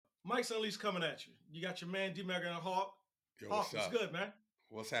Mike's Unleashed coming at you. You got your man D-Mega and Hawk. Yo, Hawk, what's what's up? good, man?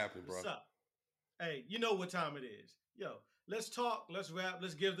 What's happening, What's bro? up? Hey, you know what time it is. Yo, let's talk, let's rap,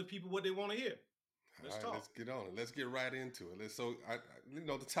 let's give the people what they want to hear. All Let's right, let's talk. get on it. Let's get right into it.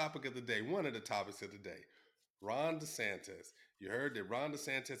 The topic of the day, one of the topics of the day, Ron DeSantis. You heard that Ron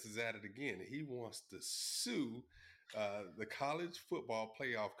DeSantis is at it again. He wants to sue the college football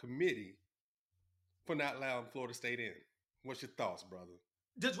playoff committee for not allowing Florida State in. What's your thoughts, brother?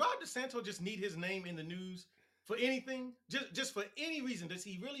 Does Rob DeSanto just need his name in the news for anything? Just for any reason? Does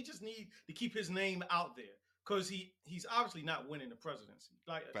he really just need to keep his name out there? Because he's obviously not winning the presidency.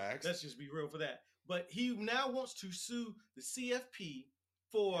 Like, Facts. let's just be real for that. But he now wants to sue the CFP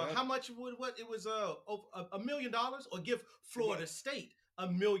for how Yep. much would what it was $1 million, or give It was Florida State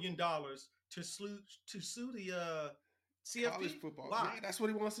 $1 million to sue the college CFP? football. Yeah, Why? that's what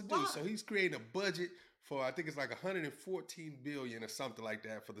he wants to do. So Why? he's creating a budget for I think it's like 114 billion or something like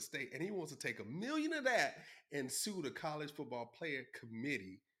that for the state, and he wants to take a million of that and sue the college football player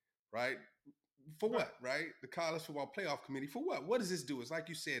committee, right? For Right. what, right? The college football playoff committee for what? What does this do? It's like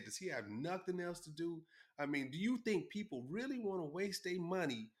you said, does he have nothing else to do? I mean, do you think people really want to waste their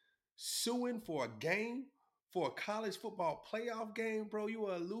money suing for a game, for a college football playoff game, bro? You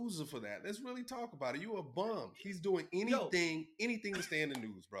are a loser for that. Let's really talk about it. You a bum. He's doing Yo, anything to stay in the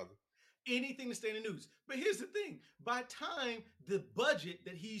news, brother. anything to stay in the news. But here's the thing: by time the budget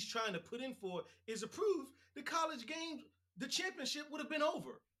that he's trying to put in for is approved, the college games, the championship would have been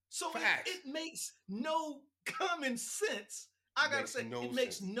over. So it, Facts. it makes no common sense. I gotta Makes say, no it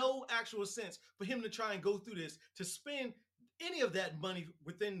makes sense. no actual sense for him to try and go through this to spend any of that money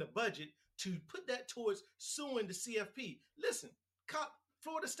within the budget to put that towards suing the CFP. Listen,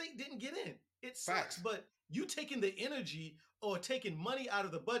 Florida State didn't get in. It sucks, Facts. but you taking the energy or taking money out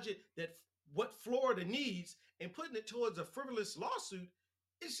of the budget that what Florida needs and putting it towards a frivolous lawsuit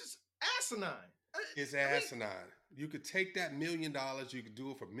is just asinine. It's I mean, asinine. You could take that $1 million, you could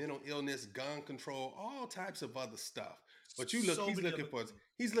do it for mental illness, gun control, all types of other stuff. But you look, so many other things.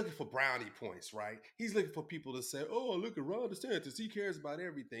 he's looking for brownie points, right? He's looking for people to say, "Oh, look at Ron DeSantis. He cares about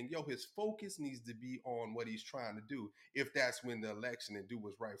everything." Yo, his focus needs to be on what he's trying to do. If that's win the election and do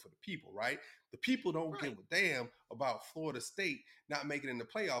what's right for the people, right? The people don't Right. give a damn about Florida State not making it in the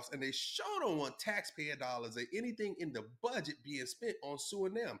playoffs, and they sure don't want taxpayer dollars or anything in the budget being spent on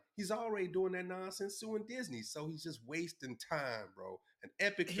suing them. He's already doing that nonsense suing Disney, so he's just wasting time, bro. An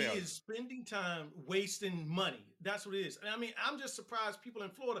epic He failure. is spending time wasting money. That's what it is. I mean, I'm just surprised people in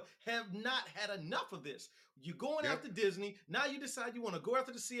Florida have not had enough of this. You're going Yep, after Disney. Now you decide you want to go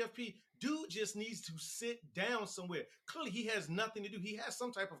after the CFP. Dude just needs to sit down somewhere. Clearly, he has nothing to do. He has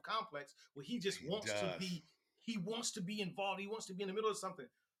some type of complex where he just he wants to does. be. He wants to be involved. He wants to be in the middle of something.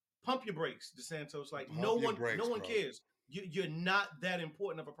 Pump your brakes, DeSantos. Like no Pump your one, no brakes, one bro. cares. You're not that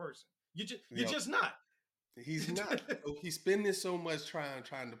important of a person. You're Yo, just not. he's not. So he's spending so much trying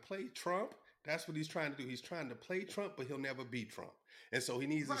to play Trump. That's what he's trying to do. He's trying to play Trump, but he'll never beat Trump. And so he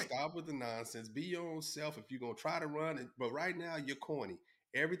needs to Right. stop with the nonsense. Be your own self if you're gonna try to run it. But right now, you're corny.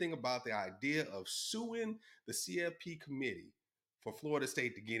 Everything about the idea of suing the CFP committee for Florida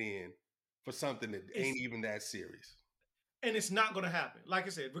State to get in for something that ain't It's even that serious. and it's not going to happen. Like I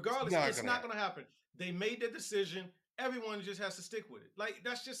said, It's regardless, not it's gonna not happen. going to happen. They made their decision. Everyone just has to stick with it. Like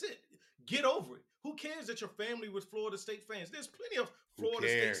that's just it. Get over it. Who cares that your family was Florida State fans? There's plenty of Who Florida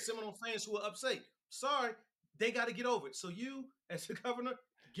State cares? Seminole fans who are upset. Sorry, they got to get over it. So you, as the governor,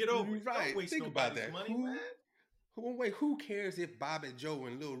 get over You're it. Don't right. waste Think about nobody's that. money, man. Who cares if Bobby Joe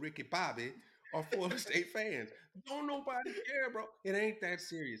and little Ricky Bobby are Florida State fans? Don't nobody care, bro. It ain't that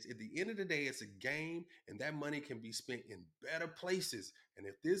serious. At the end of the day, it's a game, and that money can be spent in better places. And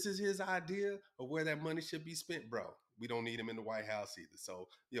if this is his idea of where that money should be spent, bro, we don't need him in the White House either. So,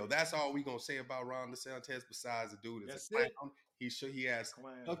 that's all we gonna say about Ron DeSantis. Besides, the dude is a That's it. clown. He has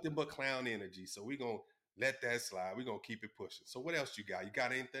Clown. nothing but clown energy. So we gonna let that slide. We gonna keep it pushing. So what else you got? You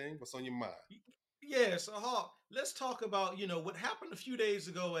got anything? What's on your mind? Yeah, so Hawk, let's talk about, what happened a few days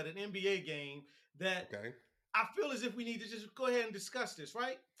ago at an NBA game that Okay. I feel as if we need to just go ahead and discuss this,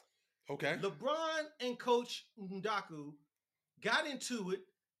 right? Okay. LeBron and Coach Ndaku got into it,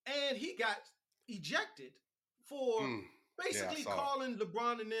 and he got ejected for Mm. Yeah, I basically saw it. calling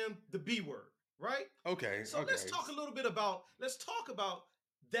LeBron and them the B word, right? Okay, So okay. let's talk about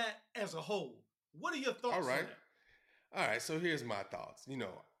that as a whole. What are your All thoughts on right. that? All right. So here's my thoughts.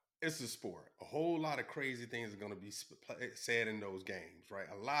 It's a sport. A whole lot of crazy things are going to be said in those games, right?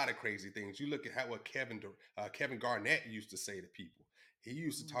 A lot of crazy things. You look at what Kevin Garnett used to say to people. He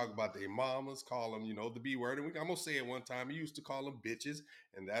used to talk about their mamas, call them, the B word. And I'm gonna say it one time. He used to call them bitches,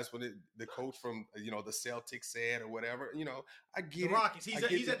 and that's what the coach from the Celtics said or whatever. I The get it. Rockets. I He's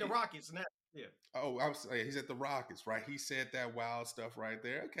get at that. the Rockets now. Yeah. Oh, I'm saying he's at the Rockets, right? He said that wild stuff right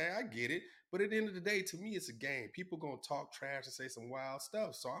there. Okay, I get it. But at the end of the day, to me, it's a game. People gonna talk trash and say some wild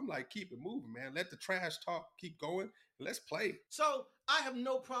stuff. So I'm like, keep it moving, man. Let the trash talk keep going. Let's play. So I have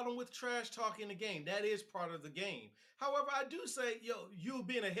no problem with trash talking the game. That is part of the game. However, I do say, you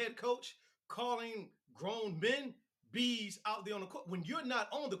being a head coach, calling grown men bees out there on the court when you're not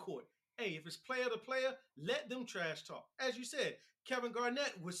on the court. Hey, if it's player to player, let them trash talk. As you said, Kevin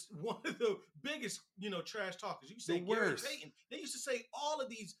Garnett was one of the biggest, trash talkers. You The say Gary worst. Payton. They used to say all of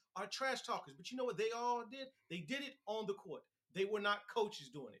these are trash talkers, but you know what they all did? They did it on the court. They were not coaches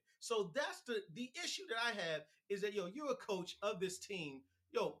doing it. So that's the issue that I have is that you're a coach of this team.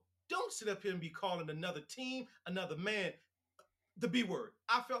 Don't sit up here and be calling another team, another man, the B word.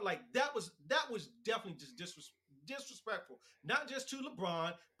 I felt like that was definitely just disrespectful, not just to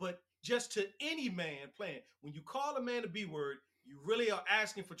LeBron, but just to any man playing. When you call a man the B word, you really are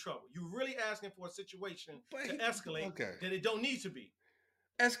asking for trouble. You're really asking for a situation But to escalate okay. that it don't need to be.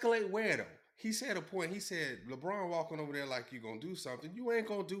 Escalate where though? He said a point. He said LeBron walking over there like you gonna do something. You ain't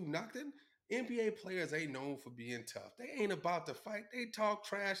gonna do nothing. NBA players ain't known for being tough. They ain't about to fight. They talk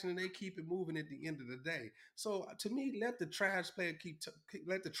trash and they keep it moving at the end of the day. So to me, let the trash player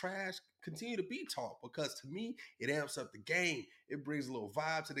let the trash continue to be talk because to me it amps up the game. It brings a little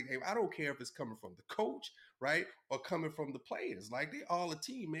vibe to the game. I don't care if it's coming from the coach, right, or coming from the players. Like they all a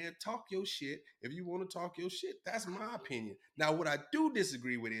team, man. Talk your shit. If you want to talk your shit, that's my opinion. Now, what I do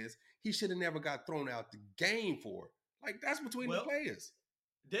disagree with is he should have never got thrown out the game for it. Like that's between the Well, players.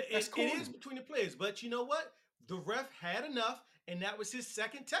 That's It corny. is between the players, but you know what? The ref had enough, and that was his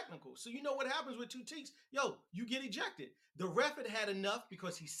second technical. So you know what happens with two teams? You get ejected. The ref had enough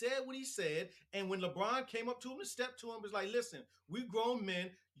because he said what he said, and when LeBron came up to him and stepped to him, was like, "Listen, we grown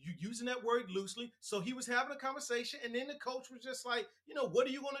men. You using that word loosely." So he was having a conversation, and then the coach was just like, "What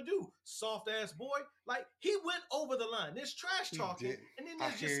are you gonna do, soft ass boy?" Like he went over the line. There's trash He talking, didn't. and then I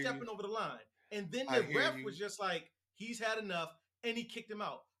there's just hear you. stepping over the line. And then I the hear ref you. was just like, "He's had enough," and he kicked him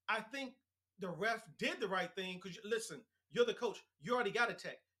out. I think the ref did the right thing because listen, you're the coach. You already got a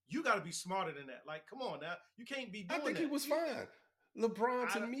tech. You got to be smarter than that. Like, come on now, you can't be I doing think he that. was fine.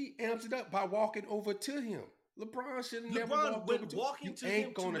 LeBron to I, me amped it up by walking over to him. LeBron should have never LeBron walked over went to. walking You to him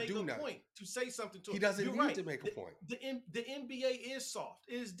ain't to gonna make do a nothing. point, to say something to He him. doesn't You're need right. to make a point. The NBA is soft.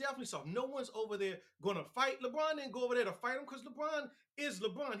 It is definitely soft. No one's over there going to fight. LeBron didn't go over there to fight him because LeBron is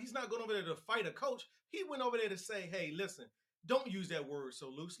LeBron. He's not going over there to fight a coach. He went over there to say, "Hey, listen, don't use that word so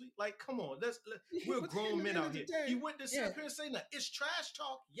loosely. Like, come on, Yeah, we're but grown at the men end out of the here." He day, went to sit yeah, up here and say, "Now it's trash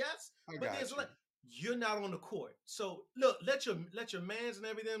talk, yes, I but there's got you. like you're not on the court. So look, let your mans and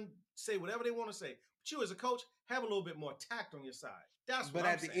everything say whatever they want to say. But you as a coach, have a little bit more tact on your side. That's what But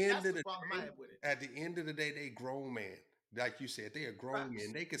I'm at the saying. end That's of the the problem I day, have with it. they grown men. Like you said, they are grown men.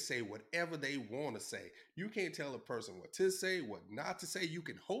 Facts. They can say whatever they want to say. You can't tell a person what to say, what not to say. You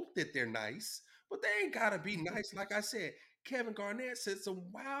can hope that they're nice, but they ain't gotta be nice. Like I said, Kevin Garnett said some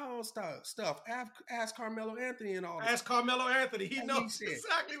wild stuff. Ask Carmelo Anthony and all this. Ask Carmelo Anthony. He And he knows said,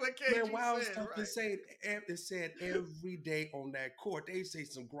 exactly what man, KG wild said, stuff right? is said every day on that court. They say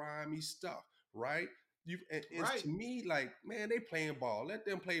some grimy stuff, right? It's Right. to me like, man, they playing ball. Let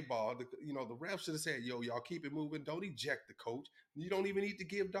them play ball. The ref should have said, "Yo, y'all keep it moving. Don't eject the coach. You don't even need to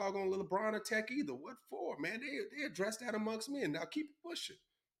give doggone LeBron a tech either. What for, man? They address that amongst men. Now keep it pushing.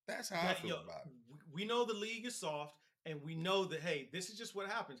 That's how I That feel about it. we know the league is soft, and we know that hey, this is just what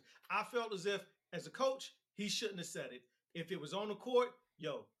happens. I felt as if as a coach, he shouldn't have said it. If it was on the court,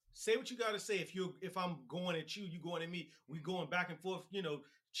 say what you got to say. If I'm going at you, you going at me, we going back and forth,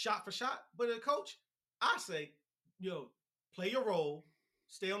 shot for shot. But as a coach, I say, yo, play your role,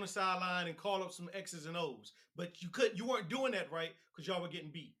 stay on the sideline and call up some X's and O's. But you weren't doing that right because y'all were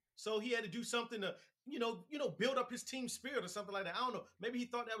getting beat. So he had to do something to build up his team spirit or something like that. I don't know. Maybe he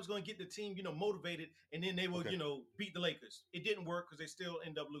thought that was going to get the team, motivated, and then they will, Okay, beat the Lakers. It didn't work because they still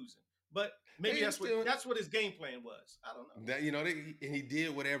end up losing. But maybe they still that's what his game plan was. I don't know. that and he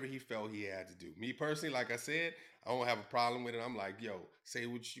did whatever he felt he had to do. Me personally, like I said, I don't have a problem with it. I'm like, yo, say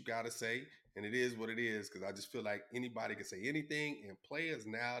what you gotta say, and it is what it is. Because I just feel like anybody can say anything, and players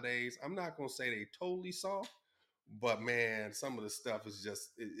nowadays, I'm not gonna say they totally soft, but man, some of the stuff is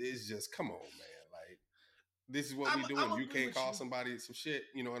it's just come on, man. Like this is what we doing. I'm You agree can't with call you. somebody some shit.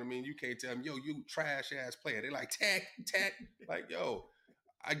 You know what I mean? You can't tell them, yo, you trash ass player. They like tech. Like yo.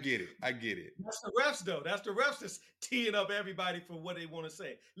 I get it. I get it. That's the refs, though. That's the refs that's teeing up everybody for what they want to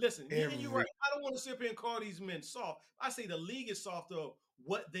say. Listen, and you're right. I don't want to sit here and call these men soft. I say the league is soft of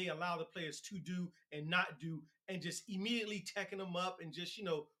what they allow the players to do and not do, and just immediately teching them up and just,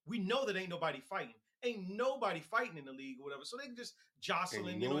 we know that ain't nobody fighting. Ain't nobody fighting in the league or whatever. So they just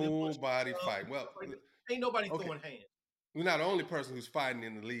jostling, Ain't they're nobody fight. Well, like ain't nobody okay. throwing hands. Now, the only person who's fighting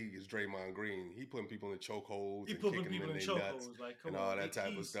in the league is Draymond Green. He putting people in chokeholds and kicking them in their nuts and all that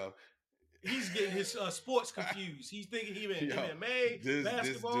type of stuff. He's getting his sports confused. He's thinking he meant MMA,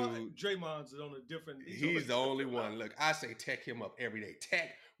 basketball. This dude, Draymond's on a different. He's the only one. Look, I say tech him up every day.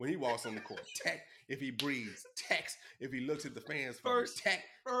 Tech when he walks on the court. Tech if he breathes. Text if he looks at the fans. Tech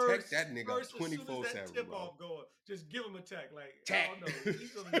that nigga 24/7. Tip off going, just give him a tech. Like tech. Oh no,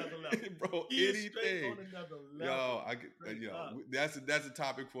 he's on another level, bro. He's straight on another level. Yo, that's a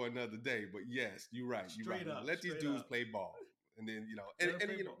topic for another day. But yes, you're right. You're right. Let these dudes play ball. And then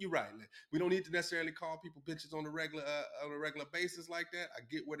you're right. We don't need to necessarily call people bitches on a regular basis like that. I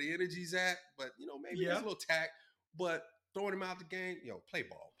get where the energy's at, but maybe there's a little tact. But throwing them out the game, play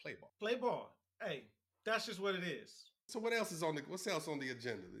ball. Hey, that's just what it is. So what's else on the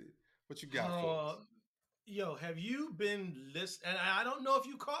agenda? What you got for us? Yo, have you been listening? And I don't know if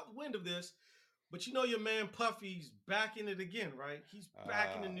you caught wind of this, but your man Puffy's back in it again, right? He's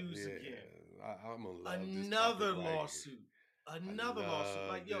back in the news again. I'm gonna love another lawsuit. Another lawsuit.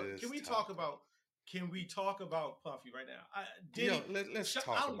 Like, yo, can we talk about Puffy right now? Let's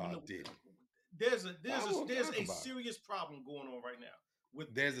talk about Diddy. There's a serious problem going on right now.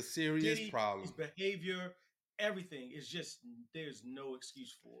 There's a serious Diddy, problem. His behavior, everything is just, there's no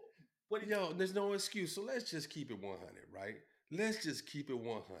excuse for it. There's no excuse. So let's just keep it 100, right? Let's just keep it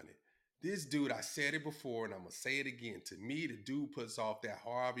 100. This dude, I said it before, and I'm going to say it again. To me, the dude puts off that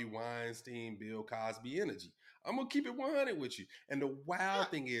Harvey Weinstein, Bill Cosby energy. I'm going to keep it 100 with you. And the wild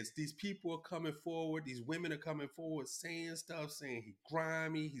thing is, these people are coming forward. These women are coming forward saying stuff, saying he's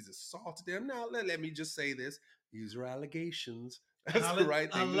grimy, he's assaulted them. Now, let me just say this. These are allegations. That's the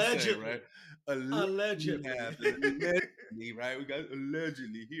right thing to say, right? Allegedly. Right? We got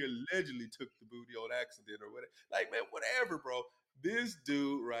allegedly. He allegedly took the booty on accident or whatever. Like, man, whatever, bro. This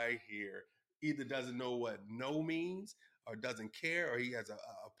dude right here either doesn't know what no means or doesn't care, or he has a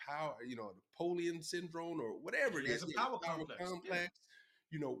power, Napoleon syndrome or whatever it is. He has a power complex.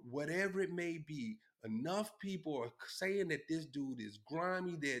 Whatever it may be, enough people are saying that this dude is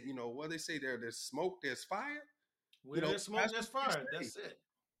grimy, that, what they say, there's smoke, there's fire. Where there's smoke, there's fire. That's it.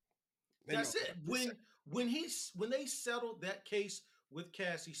 That's it. When they settled that case with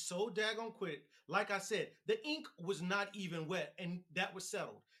Cassie so daggone quick, like I said, the ink was not even wet, and that was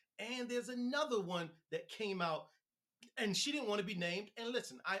settled. And there's another one that came out, and she didn't want to be named. And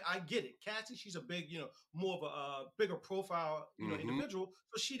listen, I get it. Cassie, she's a big, more of a bigger profile, individual,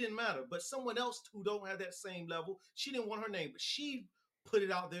 so she didn't matter. But someone else who don't have that same level, she didn't want her name, but she put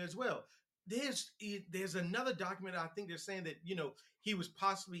it out there as well. There's another document. I think they're saying that he was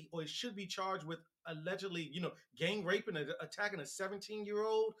possibly, or he should be charged with allegedly gang raping and attacking a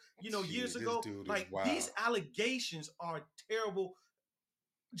 17-year-old years ago. Like, these allegations are terrible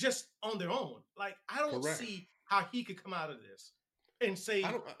just on their own. Like, I don't see how he could come out of this and save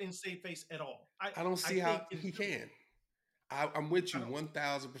face at all. I don't see how he can. I'm with you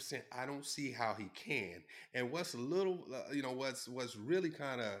 1,000%. I don't see how he can. And what's a little, what's really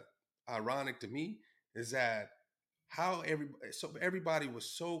kind of ironic to me is that how everybody was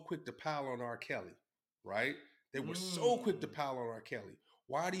so quick to pile on R. Kelly, right? They were so quick to pile on R. Kelly.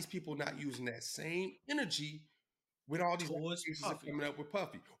 Why are these people not using that same energy with all these investigations coming up with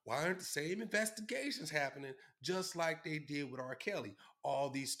Puffy? Why aren't the same investigations happening just like they did with R. Kelly? All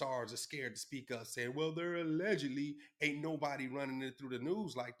these stars are scared to speak up, saying, well, they're allegedly, ain't nobody running it through the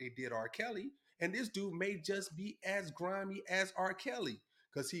news like they did R. Kelly. And this dude may just be as grimy as R. Kelly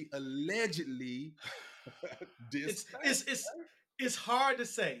because he allegedly did. It's hard to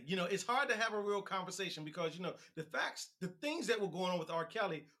say. It's hard to have a real conversation because, the things that were going on with R.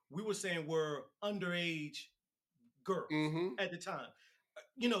 Kelly, we were saying were underage girls at the time.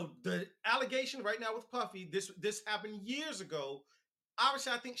 The allegation right now with Puffy, this happened years ago.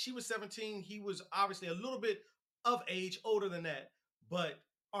 Obviously, I think she was 17. He was obviously a little bit of age, older than that. But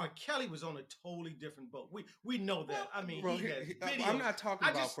R. Kelly was on a totally different boat. We know that. I mean, I'm not talking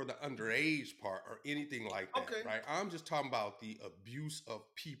about for the underage part or anything like that, right? I'm just talking about the abuse of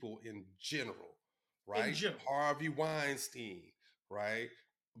people in general, right? Harvey Weinstein, right?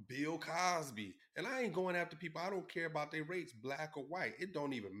 Bill Cosby. And I ain't going after people. I don't care about their race, black or white. It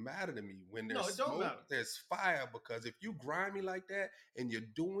don't even matter to me. When there's smoke, there's fire. Because if you grimy like that and you're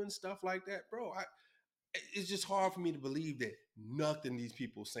doing stuff like that, bro, it's just hard for me to believe that nothing these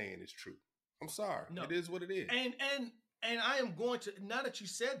people saying is true. I'm sorry. No. It is what it is. And I am going to, now that you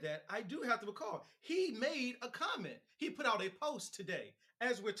said that, I do have to recall, he made a comment. He put out a post today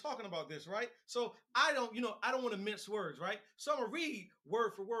as we're talking about this, right? So I don't want to mince words, right? So I'm gonna read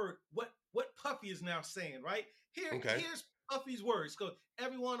word for word what Puffy is now saying, right? Here's Puffy's words. So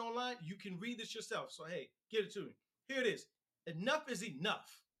everyone online, you can read this yourself. So hey, give it to me. Here it is. Enough is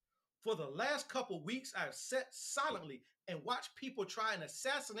enough. For the last couple weeks, I've sat silently and watched people try and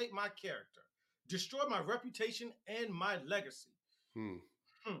assassinate my character, destroy my reputation and my legacy.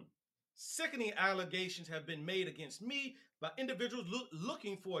 Sickening allegations have been made against me by individuals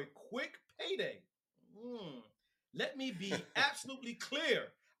looking for a quick payday. Let me be absolutely clear.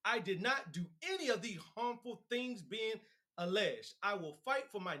 I did not do any of the harmful things being alleged. I will fight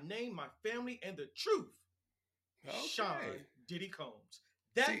for my name, my family, and the truth. Okay. Sean Diddy Combs.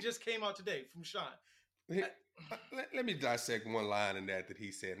 That just came out today from Sean. Let me dissect one line in that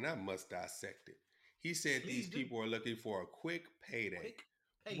he said, and I must dissect it. He said these people are looking for a quick payday.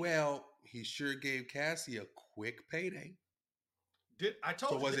 Well, he sure gave Cassie a quick payday. I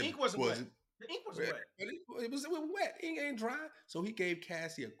told you, the ink wasn't wet. The ink wasn't wet. It was wet. Ink ain't dry. So he gave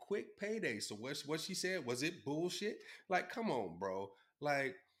Cassie a quick payday. So what she said, was it bullshit? Like, come on, bro.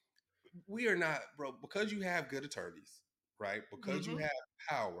 Like, we are not, bro, because you have good attorneys, right? Because you have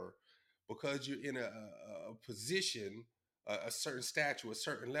power, because you're in a position, a certain stature, a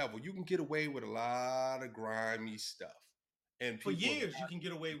certain level, you can get away with a lot of grimy stuff. And for years, you can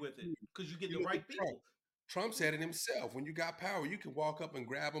get away with it because you get the right people. Trump said it himself. When you got power, you can walk up and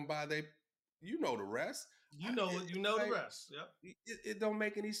grab them by their, you know the rest. You know the rest. Yep. It don't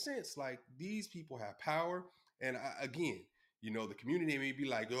make any sense. Like, these people have power. And again, the community may be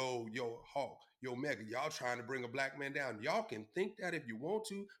like, yo, Hawk, yo, Mega, y'all trying to bring a black man down. Y'all can think that if you want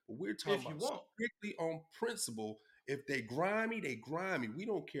to, but we're talking about strictly on principle. If they grimy, they grimy. We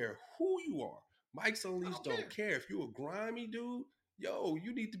don't care who you are. Mike's Unleashed don't care. If you're a grimy dude, yo,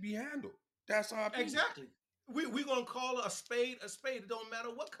 you need to be handled. That's our opinion. Exactly. We're going to call a spade a spade. It don't matter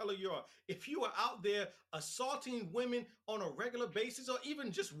what color you are. If you are out there assaulting women on a regular basis or even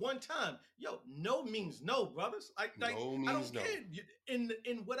just one time, yo, no means no, brothers. No means I don't care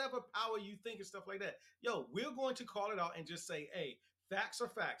in whatever power you think and stuff like that. Yo, we're going to call it out and just say, hey, facts are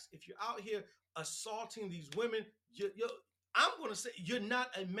facts. If you're out here assaulting these women, I'm going to say you're not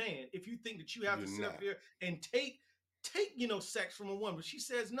a man if you think that you have to sit up here and take sex from a woman. But she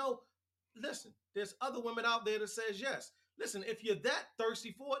says no. Listen, there's other women out there that says yes. Listen, if you're that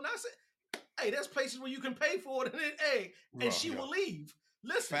thirsty for it, and I said, hey, there's places where you can pay for it, and she will leave.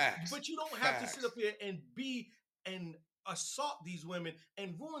 Listen, but you don't have to sit up here and assault these women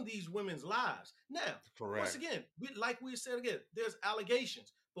and ruin these women's lives. Now, once again, like we said again, there's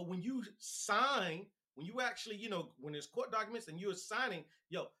allegations. But when you sign, when you actually, when there's court documents and you're signing,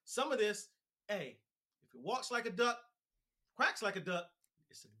 some of this, hey, if it walks like a duck, quacks like a duck,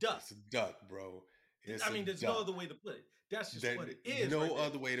 it's a duck. It's a duck, bro. There's no other way to put it. That's just what it is. No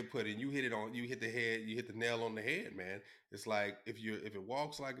other way to put it. You hit the nail on the head, man. It's like if it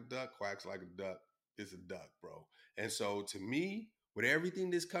walks like a duck, quacks like a duck, it's a duck, bro. And so to me, with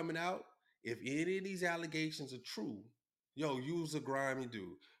everything that's coming out, if any of these allegations are true, yo, you's a grimy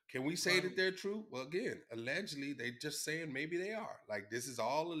dude. Can we say that they're true? Well, again, allegedly, they just saying maybe they are. Like, this is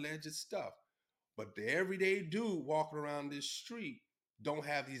all alleged stuff. But the everyday dude walking around this street don't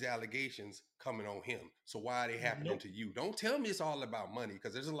have these allegations coming on him. So why are they happening to you? Don't tell me it's all about money,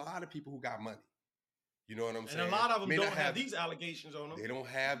 because there's a lot of people who got money. You know what I'm saying? And a lot of them don't have these allegations on them. They don't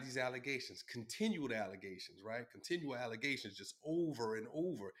have these allegations. Continual allegations, right? Continual allegations just over and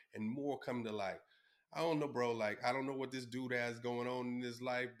over, and more come to light. I don't know, bro. Like, I don't know what this dude has going on in his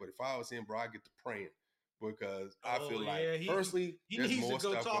life, but if I was him, bro, I'd get to praying, because I feel like, personally, he there's needs more to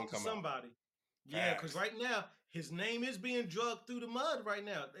go stuff talk to come somebody. Out. Yeah, because right now, his name is being drugged through the mud right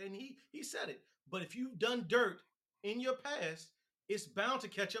now. And he said it. But if you've done dirt in your past, it's bound to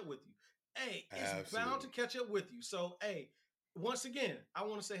catch up with you. Hey, it's bound to catch up with you. So, hey, once again, I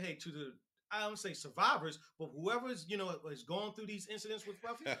want to say, hey, I don't say survivors, but whoever's, has gone through these incidents with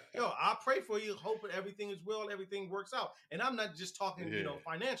Puffy, I pray for you. Hope everything is well, everything works out. And I'm not just talking,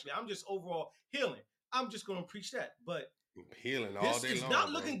 financially. I'm just overall healing. I'm just going to preach that. But healing all day long. It's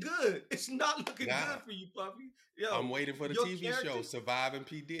not looking good. It's not looking good for you, Puffy. Yo, I'm waiting for the TV show, Surviving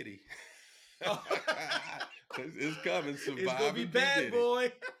P. Diddy. It's coming, Surviving It's gonna be P. bad, Diddy.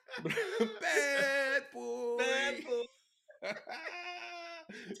 boy. Bad boy. Bad boy.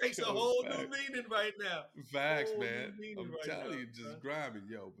 Takes a Yo, whole new facts. meaning right now. Facts, Whole new man. meaning I'm right telling now. you, just grinding,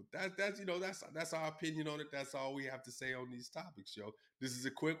 yo. But that's our opinion on it. That's all we have to say on these topics, yo. This is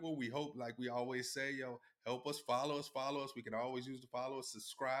a quick one. We hope, like we always say, yo, help us, follow us. We can always use the follow us,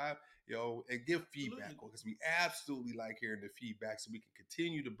 subscribe, yo, and give feedback Absolutely. because we absolutely like hearing the feedback so we can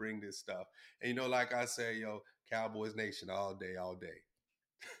continue to bring this stuff. And like I say, yo, Cowboys Nation all day, all day.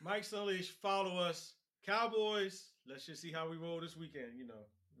 Mike Sunlish, follow us. Cowboys, let's just see how we roll this weekend. We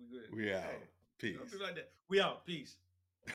good. We out. Hey, Peace. like that. We out. Peace.